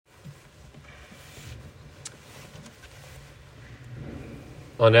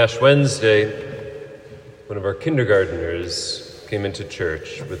On Ash Wednesday, one of our kindergarteners came into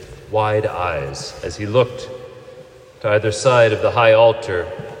church with wide eyes as he looked to either side of the high altar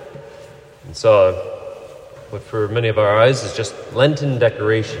and saw what for many of our eyes is just Lenten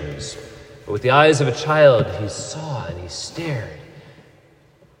decorations. But with the eyes of a child, he saw and he stared.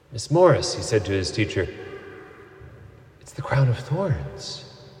 "Miss Morris," he said to his teacher, "it's the crown of thorns."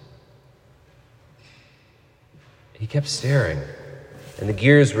 He kept staring, and the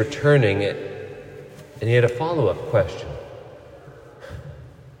gears were turning, and he had a follow-up question.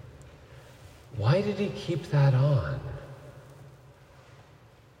 Why did he keep that on?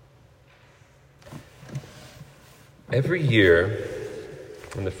 Every year,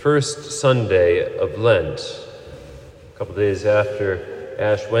 on the first Sunday of Lent, a couple days after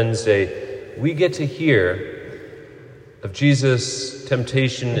Ash Wednesday, we get to hear of Jesus'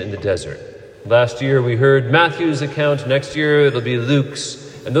 temptation in the desert. Last year we heard Matthew's account, next year it'll be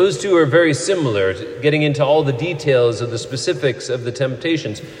Luke's, and those two are very similar, getting into all the details of the specifics of the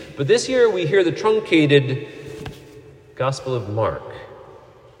temptations. But this year we hear the truncated Gospel of Mark.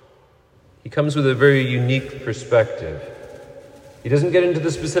 He comes with a very unique perspective. He doesn't get into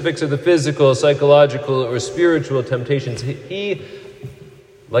the specifics of the physical, psychological, or spiritual temptations. He,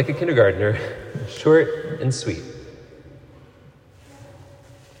 like a kindergartner, short and sweet.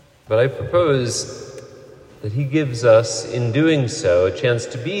 But I propose that he gives us, in doing so, a chance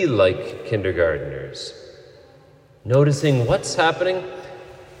to be like kindergartners, noticing what's happening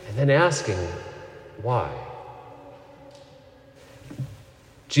and then asking why.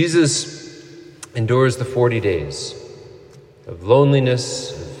 Jesus endures the 40 days of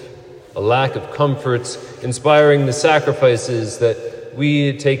loneliness, of a lack of comforts, inspiring the sacrifices that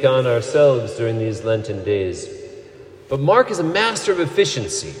we take on ourselves during these Lenten days. But Mark is a master of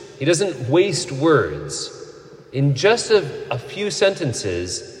efficiency. He doesn't waste words. In just a few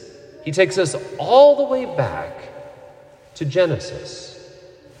sentences, he takes us all the way back to Genesis.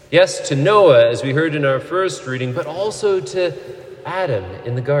 Yes, to Noah, as we heard in our first reading, but also to Adam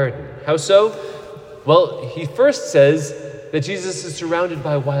in the garden. How so? Well, he first says that Jesus is surrounded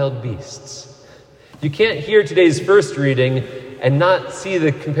by wild beasts. You can't hear today's first reading and not see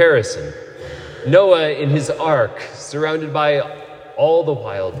the comparison. Noah in his ark, surrounded by all the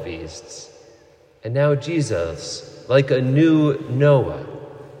wild beasts. And now Jesus, like a new Noah.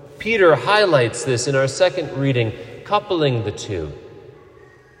 Peter highlights this in our second reading, coupling the two.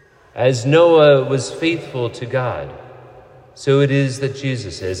 As Noah was faithful to God, so it is that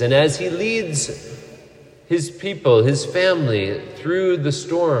Jesus is. And as he leads his people, his family, through the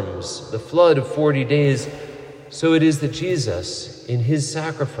storms, the flood of 40 days, so it is that Jesus, in his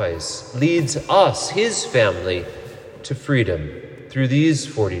sacrifice, leads us, his family, to freedom through these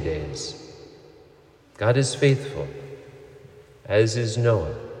 40 days. God is faithful, as is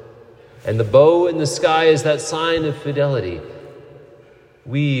Noah. And the bow in the sky is that sign of fidelity.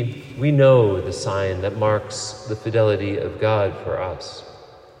 We know the sign that marks the fidelity of God for us.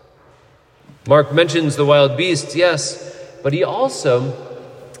 Mark mentions the wild beasts, yes, but he also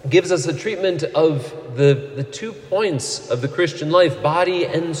gives us a treatment of the 2 points of the Christian life, body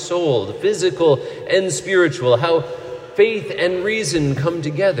and soul, the physical and spiritual, how faith and reason come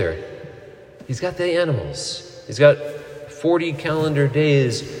together. He's got the animals. He's got 40 calendar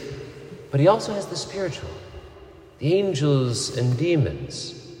days, but he also has the spiritual, the angels and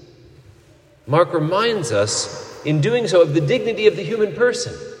demons. Mark reminds us, in doing so, of the dignity of the human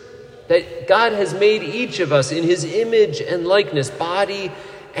person, that God has made each of us in his image and likeness, body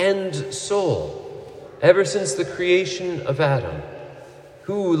and soul, ever since the creation of Adam,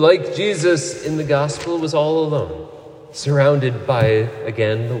 who, like Jesus in the gospel, was all alone, surrounded by,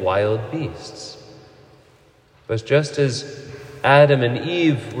 again, the wild beasts. But just as Adam and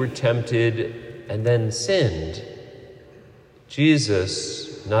Eve were tempted and then sinned,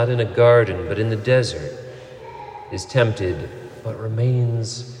 Jesus, not in a garden but in the desert, is tempted but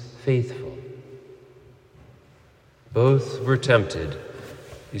remains faithful. Both were tempted.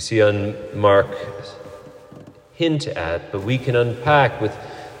 You see on Mark, hint at, but we can unpack with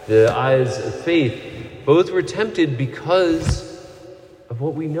the eyes of faith. Both were tempted because of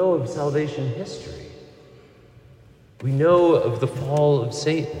what we know of salvation history. We know of the fall of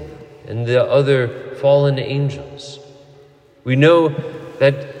Satan and the other fallen angels. We know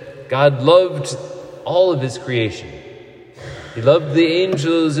that God loved all of his creation. He loved the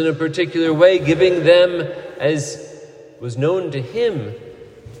angels in a particular way, giving them, as was known to him,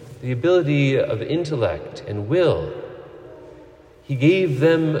 the ability of intellect and will. He gave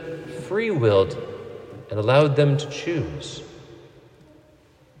them free will and allowed them to choose.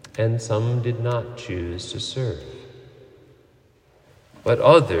 And some did not choose to serve. But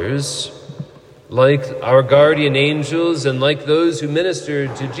others, like our guardian angels and like those who minister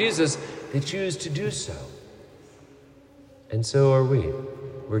to Jesus, they choose to do so. And so are we.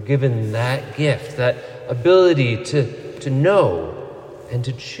 We're given that gift, that ability to know and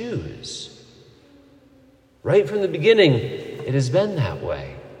to choose. Right from the beginning, it has been that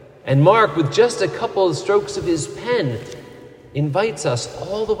way. And Mark, with just a couple of strokes of his pen, invites us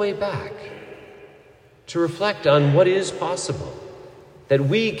all the way back to reflect on what is possible, that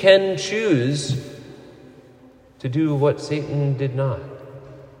we can choose to do what Satan did not.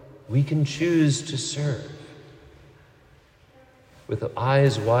 We can choose to serve. With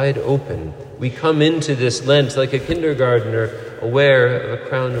eyes wide open, we come into this Lent like a kindergartner aware of a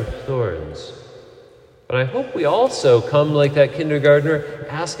crown of thorns. But I hope we also come like that kindergartner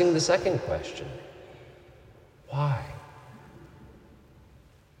asking the second question. Why?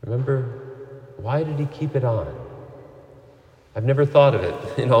 Remember, why did he keep it on? I've never thought of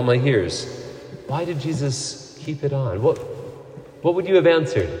it in all my years. Why did Jesus keep it on? What would you have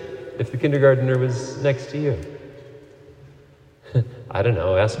answered if the kindergartner was next to you? I don't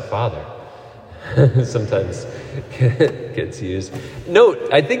know, ask Father. Sometimes gets used. Note,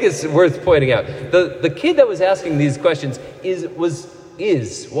 I think it's worth pointing out, the kid that was asking these questions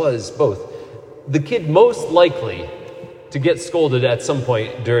was both the kid most likely to get scolded at some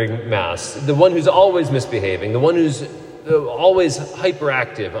point during Mass, the one who's always misbehaving, the one who's always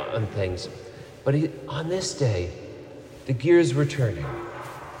hyperactive on things. But on this day, the gears were turning.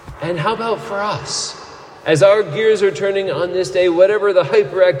 And how about for us? As our gears are turning on this day, whatever the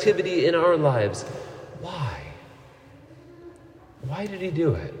hyperactivity in our lives, why? Why did he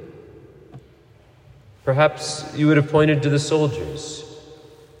do it? Perhaps you would have pointed to the soldiers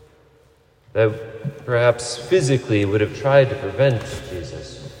that perhaps physically would have tried to prevent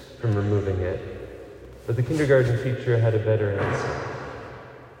Jesus from removing it. But the kindergarten teacher had a better answer.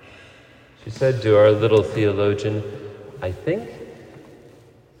 She said to our little theologian, I think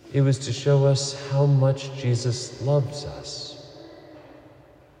it was to show us how much Jesus loves us.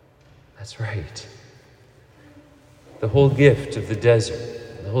 That's right. The whole gift of the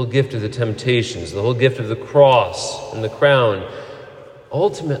desert, the whole gift of the temptations, the whole gift of the cross and the crown,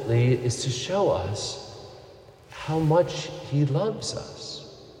 ultimately is to show us how much he loves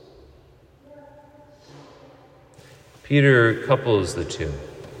us. Peter couples the two,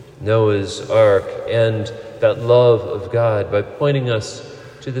 Noah's ark and that love of God, by pointing us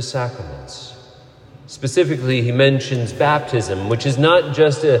to the sacraments. Specifically, he mentions baptism, which is not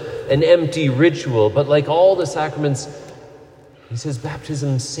just an empty ritual, but like all the sacraments, he says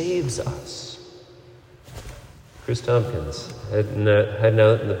baptism saves us. Chris Tompkins, heading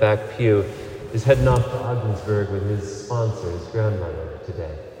out in the back pew, is heading off to Ogdensburg with his sponsor, his grandmother,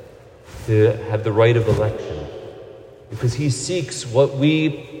 today, to have the right of election, because he seeks what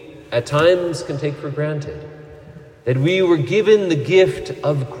we at times can take for granted. That we were given the gift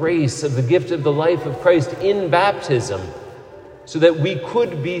of grace, of the gift of the life of Christ in baptism, so that we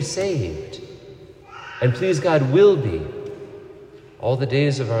could be saved. And please God, will be all the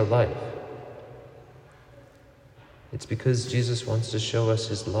days of our life. It's because Jesus wants to show us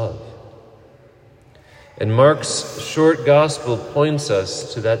his love. And Mark's short gospel points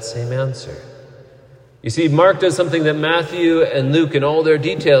us to that same answer. You see, Mark does something that Matthew and Luke in all their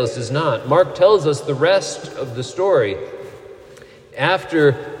details does not. Mark tells us the rest of the story.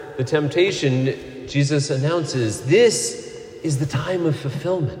 After the temptation, Jesus announces, this is the time of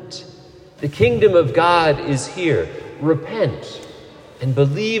fulfillment. The kingdom of God is here. Repent and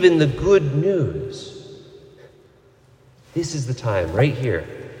believe in the good news. This is the time, right here,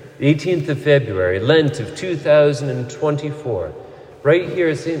 the 18th of February, Lent of 2024, right here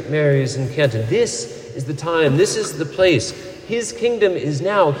at St. Mary's in Canton. This is the time, this is the place. His kingdom is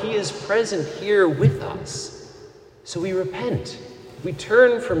now. He is present here with us. So we repent. We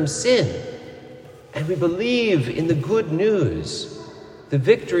turn from sin. And we believe in the good news, the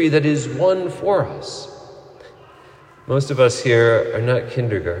victory that is won for us. Most of us here are not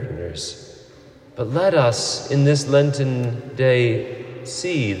kindergartners. But let us, in this Lenten day,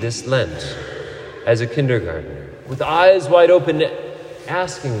 see this Lent as a kindergartner, with eyes wide open,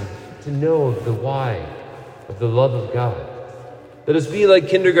 asking to know the why of the love of God. Let us be like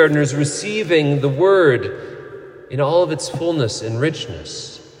kindergartners, receiving the word in all of its fullness and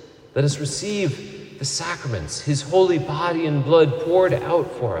richness. Let us receive the sacraments, his holy body and blood poured out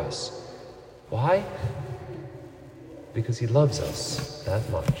for us. Why? Because he loves us that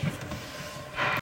much.